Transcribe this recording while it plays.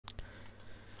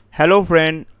Hello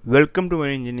friend, welcome to my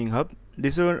Engineering Hub.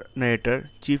 This is your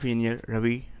narrator, Chief Engineer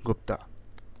Ravi Gupta.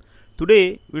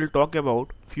 Today we will talk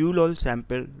about fuel oil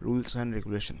sample rules and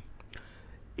regulation.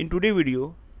 In today's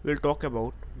video, we will talk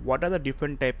about what are the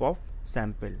different type of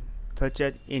sample such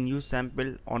as in-use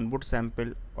sample, onboard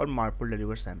sample or marpol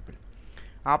deliver sample.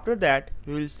 After that,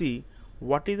 we will see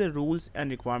what is the rules and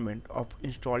requirement of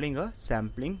installing a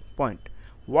sampling point.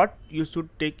 What you should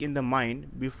take in the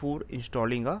mind before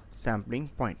installing a sampling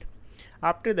point.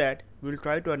 After that, we will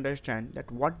try to understand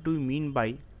that what do you mean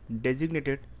by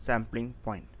designated sampling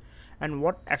point and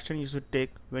what action you should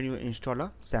take when you install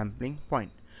a sampling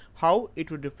point, how it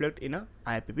would reflect in a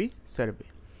IPP survey,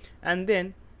 and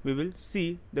then we will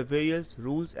see the various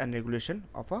rules and regulation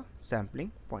of a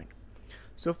sampling point.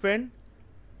 So friend,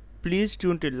 please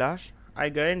tune till last. I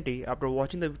guarantee after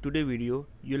watching the today video,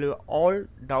 you will have all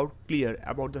doubt clear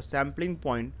about the sampling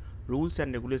point rules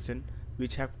and regulation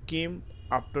which have came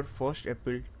after 1st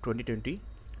April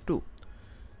 2022.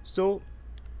 So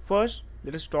first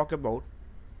let us talk about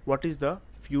what is the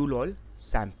fuel oil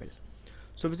sample.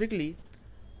 So basically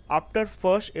after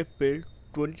 1st April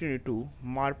 2022,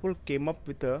 marpol came up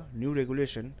with a new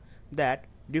regulation that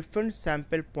different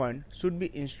sample point should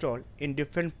be installed in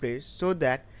different places so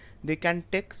that they can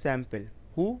take sample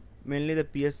who mainly the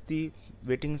PSC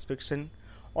waiting inspection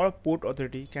or port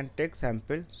authority can take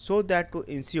sample so that to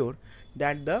ensure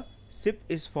that the ship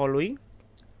is following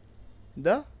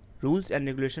the rules and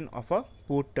regulation of a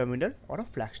port terminal or a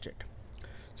flag state.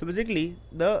 So basically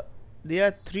there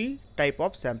are three type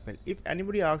of sample. If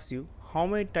anybody asks you how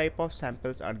many type of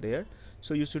samples are there,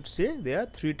 so you should say there are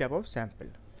three type of sample.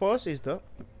 First is the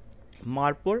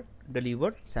marpol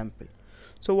delivered sample.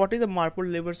 So what is the marpol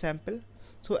delivered sample?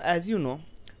 So as you know,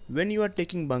 when you are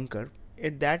taking bunker,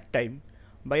 at that time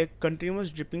by a continuous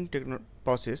dripping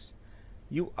process,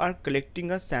 you are collecting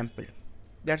a sample.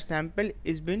 That sample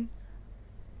is been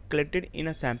collected in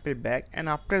a sample bag and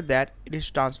after that it is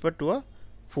transferred to a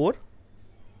 4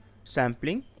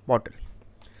 sampling bottle.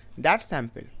 That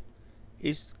sample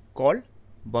is called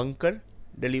bunker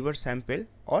delivered sample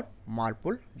or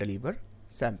marpol delivered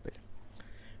sample.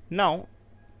 Now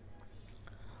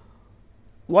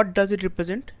what does it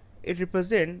represent? It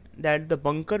represents that the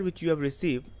bunker which you have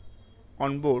received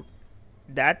on board,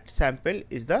 that sample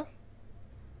is the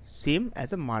same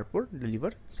as a marpol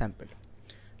delivered sample.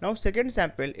 Now second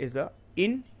sample is the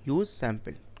in-use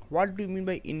sample. What do you mean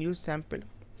by in-use sample?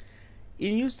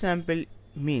 In-use sample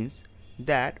means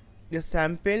that the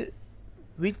sample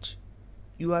which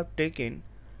you have taken,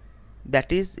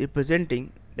 that is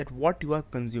representing that what you are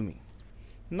consuming.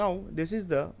 Now this is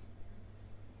the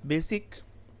basic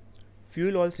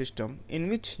fuel oil system in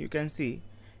which you can see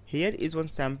here is one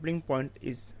sampling point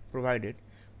is provided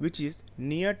which is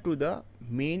near to the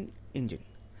main engine.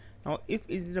 Now if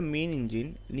it is the main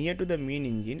engine, near to the main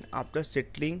engine, after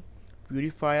settling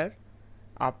purifier,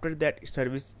 after that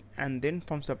service, and then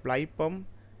from supply pump,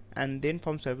 and then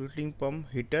from circulating pump,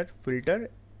 heater,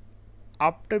 filter,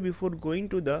 after before going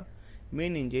to the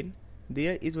main engine,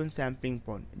 there is one sampling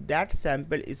point. That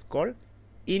sample is called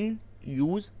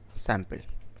in-use sample.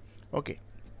 Okay,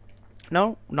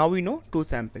 now we know two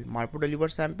sample, marpol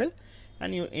delivered sample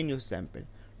and your in-use sample.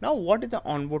 Now what is the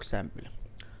onboard sample?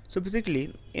 So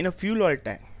basically in a fuel oil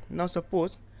tank, now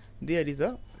suppose there is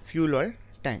a fuel oil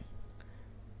tank.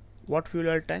 What fuel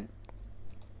oil tank?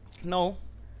 Now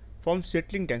from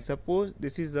settling tank, suppose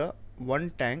this is the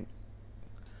one tank,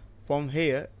 from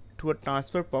here to a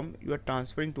transfer pump you are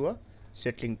transferring to a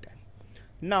settling tank.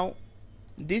 Now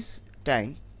this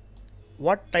tank,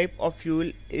 what type of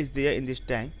fuel is there in this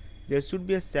tank? There should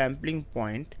be a sampling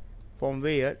point from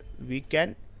where we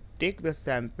can take the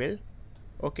sample,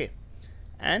 okay,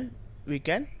 and we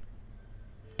can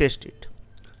test it.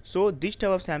 So this type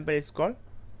of sample is called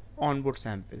onboard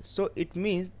sample. So it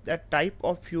means that type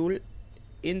of fuel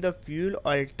in the fuel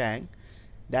oil tank,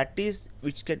 that is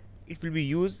which can it will be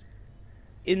used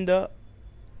in the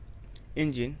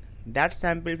engine, that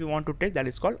sample if you want to take, that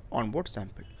is called onboard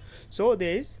sample. So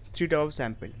there is three type of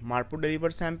sample: marpol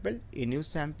delivered sample, in-use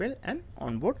sample and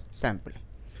onboard sample.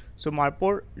 So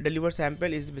marpol delivered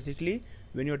sample is basically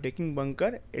when you are taking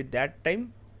bunker, at that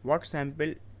time what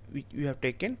sample which you have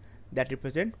taken, that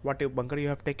represent what bunker you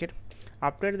have taken.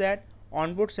 After that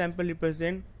onboard sample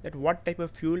represent that what type of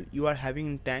fuel you are having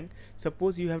in tank.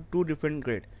 Suppose you have two different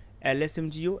grade,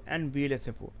 LSMGO and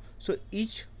VLSFO. So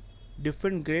each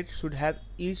different grade should have,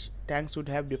 each tank should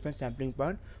have different sampling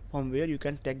point from where you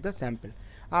can take the sample.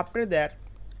 After that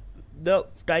the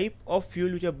type of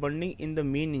fuel which are burning in the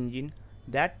main engine,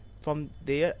 that from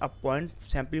there a point,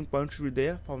 sampling point should be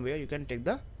there from where you can take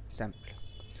the sample.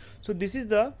 So this is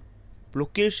the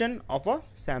location of a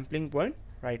sampling point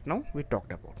right now we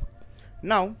talked about.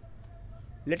 Now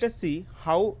let us see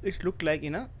how it looked like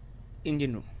in a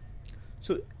engine room.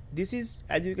 So this is,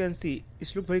 as you can see,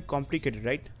 it looks very complicated,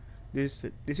 right? This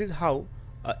is how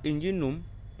a engine room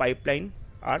pipeline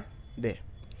are there.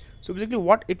 So basically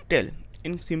what it tell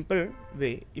in simple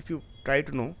way, if you try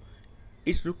to know,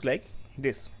 it look like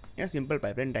this in a simple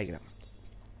pipeline diagram.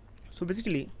 So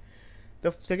basically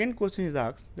the second question is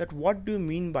asked that what do you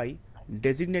mean by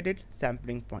designated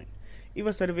sampling point? If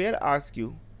a surveyor asks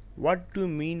you what do you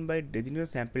mean by designated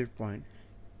sample point,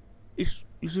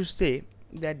 you should say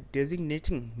that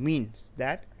designating means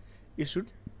that it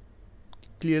should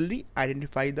clearly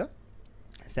identify the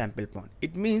sample point.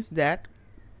 It means that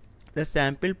the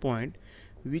sample point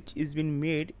which is been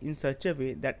made in such a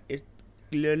way that it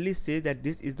clearly says that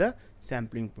this is the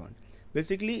sampling point.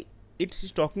 Basically it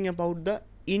is talking about the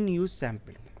in-use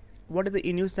sample. What is the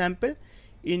in-use sample?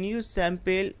 In-use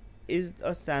sample is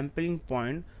a sampling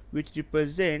point which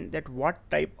represent that what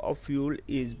type of fuel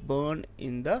is burned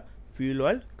in the fuel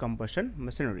oil combustion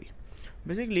machinery.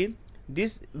 Basically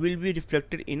this will be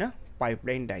reflected in a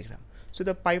pipeline diagram. So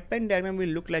the pipeline diagram will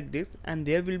look like this, and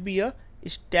there will be a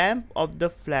stamp of the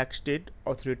flag state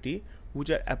authority which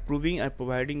are approving and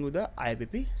providing you the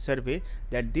IPP survey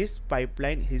that this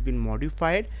pipeline has been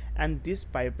modified and this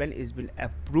pipeline is been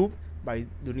approved by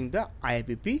during the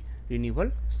IPP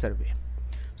renewal survey.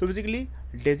 So basically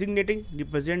designating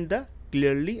represent the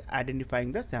clearly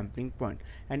identifying the sampling point,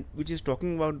 and which is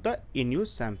talking about the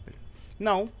in-use sample.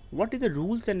 Now what is the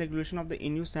rules and regulation of the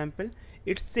in-use sample?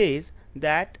 It says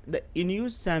that the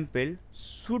in-use sample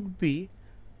should be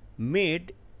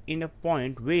made in a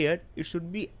point where it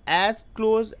should be as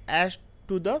close as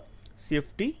to the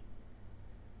safety,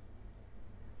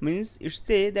 means it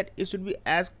say that it should be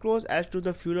as close as to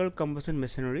the fuel oil combustion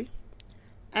machinery,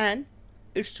 and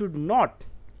it should not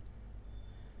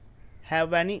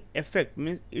have any effect,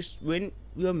 means it's when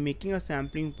you are making a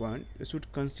sampling point you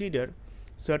should consider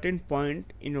certain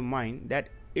point in your mind that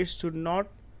it should not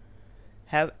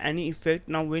have any effect.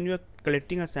 Now when you are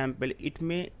collecting a sample it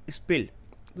may spill.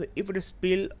 So if it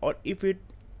spill or if it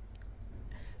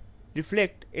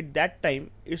reflect at that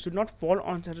time, it should not fall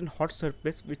on certain hot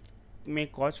surface which may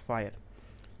cause fire.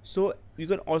 So you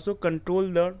can also control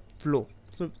the flow.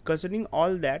 So considering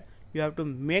all that, you have to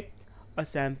make a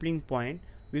sampling point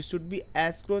which should be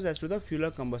as close as to the fuel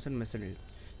oil combustion machinery.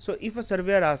 So if a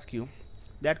surveyor asks you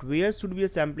that where should be a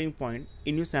sampling point,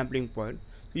 in your sampling point,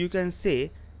 you can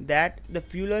say that the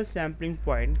fuel oil sampling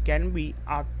point can be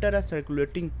after a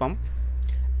circulating pump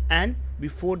and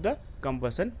before the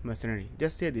combustion machinery.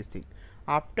 Just say this thing: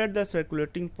 after the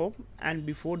circulating pump and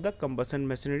before the combustion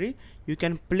machinery. You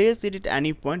can place it at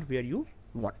any point where you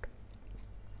want.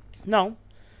 Now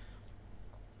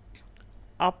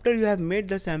after you have made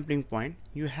the sampling point,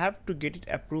 you have to get it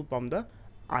approved from the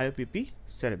IOPP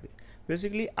survey.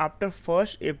 Basically after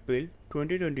 1st April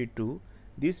 2022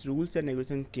 these rules and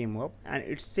regulations came up, and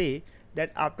it say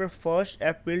that after 1st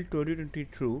April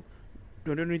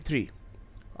 2023,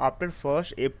 after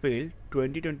 1st April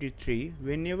 2023,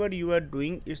 whenever you are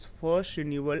doing its first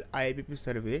renewal IPP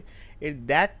survey, at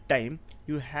that time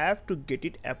you have to get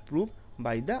it approved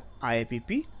by the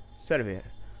IPP surveyor.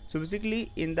 So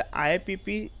basically in the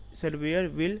IPP surveyor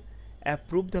will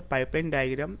approve the pipeline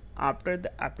diagram. After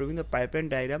the approving the pipeline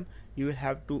diagram, you will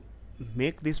have to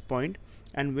make this point,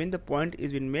 and when the point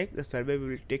is been made, the survey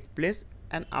will take place,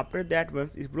 and after that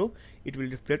once it's approved, it will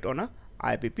reflect on a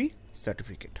IPP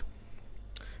certificate.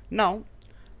 Now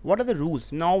what are the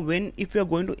rules? Now when if you are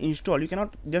going to install, you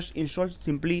cannot just install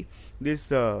simply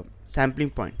this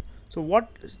sampling point. So what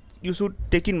you should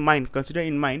take in mind, consider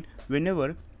in mind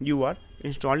whenever you are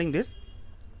installing this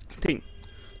thing.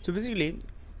 So basically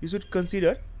you should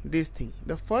consider this thing.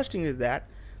 The first thing is that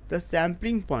the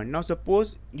sampling point. Now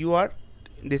suppose you are,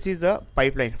 this is the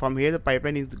pipeline, from here the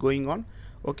pipeline is going on.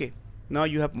 Okay, now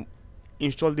you have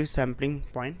installed this sampling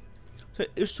point. So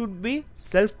it should be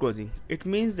self-closing. It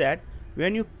means that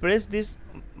when you press this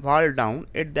valve down,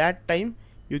 at that time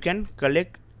you can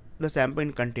collect the sample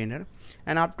in container,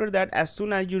 and after that as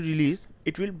soon as you release,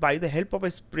 it will, by the help of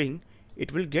a spring,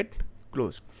 it will get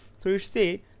closed. So it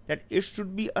say that it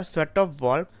should be a set of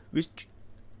valve which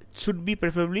should be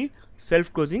preferably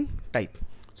self-closing type.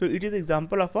 So it is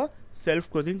example of a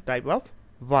self-closing type of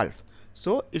valve.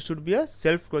 So it should be a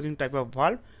self-closing type of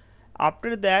valve.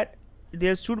 After that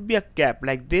there should be a cap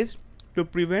like this to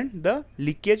prevent the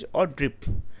leakage or drip.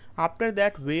 After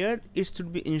that, where it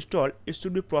should be installed, it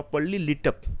should be properly lit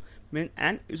up,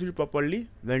 and it should be properly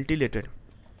ventilated.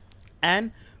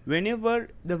 And whenever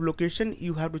the location,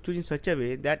 you have to choose in such a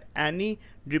way that any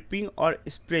dripping or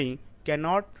spraying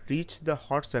cannot reach the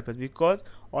hot surface because,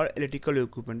 or electrical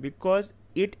equipment, because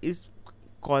it is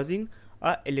causing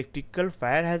a electrical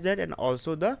fire hazard and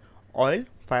also the oil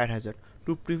fire hazard.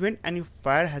 To prevent any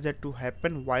fire hazard to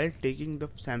happen while taking the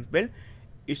sample,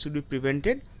 it should be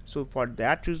prevented. So for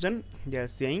that reason they are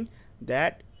saying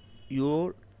that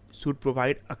you should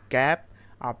provide a cap.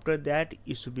 After that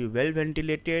it should be well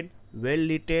ventilated, well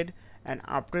lighted, and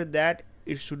after that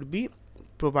it should be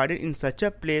provided in such a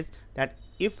place that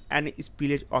if any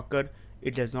spillage occur,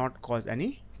 it does not cause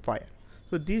any fire.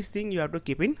 So this thing you have to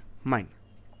keep in mind.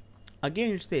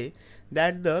 Again it say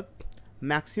that the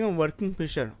maximum working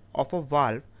pressure of a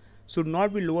valve should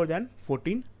not be lower than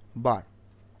 14 bar.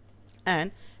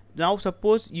 And now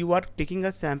suppose you are taking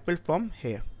a sample from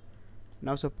here.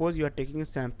 Now suppose you are taking a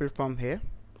sample from here.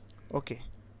 Okay,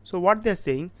 so what they are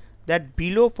saying, that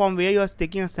below from where you are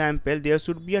taking a sample, there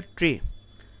should be a tray.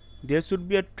 There should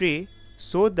be a tray,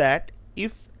 so that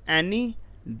if any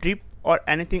drip or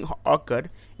anything occur,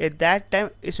 at that time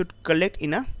it should collect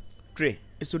in a tray.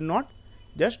 It should not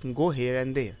just go here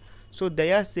and there. So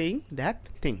they are saying that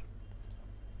thing.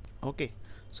 Okay,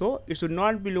 so it should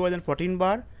not be lower than 14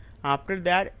 bar. After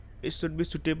that it should be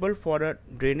suitable for a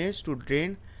drainage to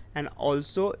drain, and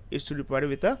also it should be provided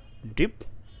with a drip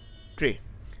tray.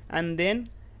 And then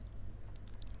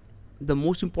the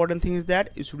most important thing is that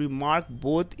it should be marked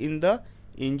both in the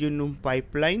engine room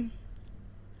pipeline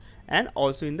and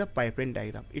also in the pipeline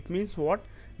diagram. It means what?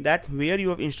 That where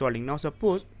you are installing. Now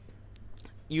suppose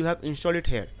you have installed it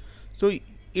here, so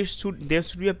there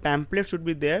should be a pamphlet should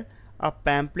be there, a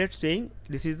pamphlet saying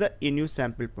this is the in use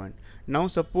sample point. Now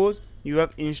suppose you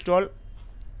have installed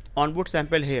onboard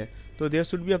sample here, so there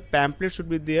should be a pamphlet should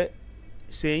be there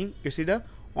saying this is the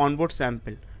onboard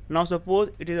sample. Now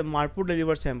suppose it is a marpol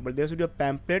delivered sample, there should be a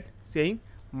pamphlet saying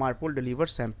marpol delivered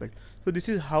sample. So this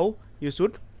is how you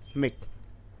should make.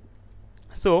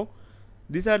 So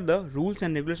these are the rules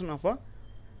and regulations of a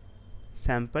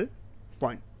sample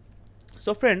point.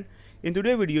 So friend, in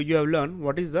today's video you have learned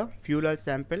what is the fuel oil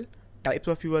sample, types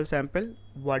of fuel sample,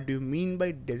 what do you mean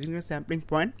by designated sampling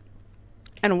point,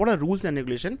 and what are rules and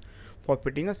regulations for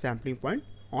putting a sampling point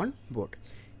on board.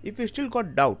 If you still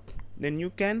got doubt, then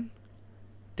you can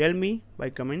tell me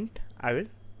by comment, I will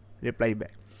reply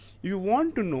back. If you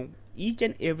want to know each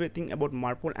and everything about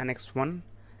marpol Annex-I,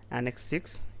 Annex-VI,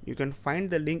 you can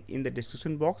find the link in the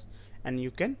description box, and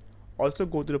you can also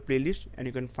go to the playlist and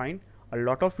you can find a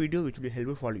lot of videos which will be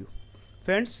helpful for you.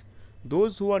 Friends,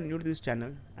 those who are new to this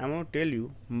channel, I want to tell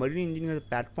you marine engineering is a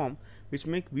platform which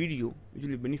make video which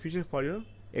will be beneficial for your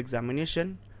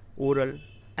examination, oral,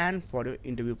 and for your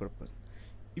interview purpose.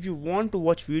 If you want to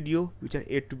watch video which are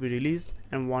yet to be released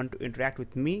and want to interact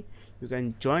with me, you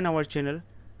can join our channel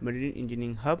Marine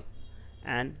Engineering Hub,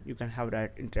 and you can have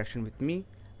that interaction with me.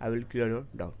 I will clear your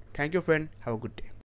doubt. Thank you friend, have a good day.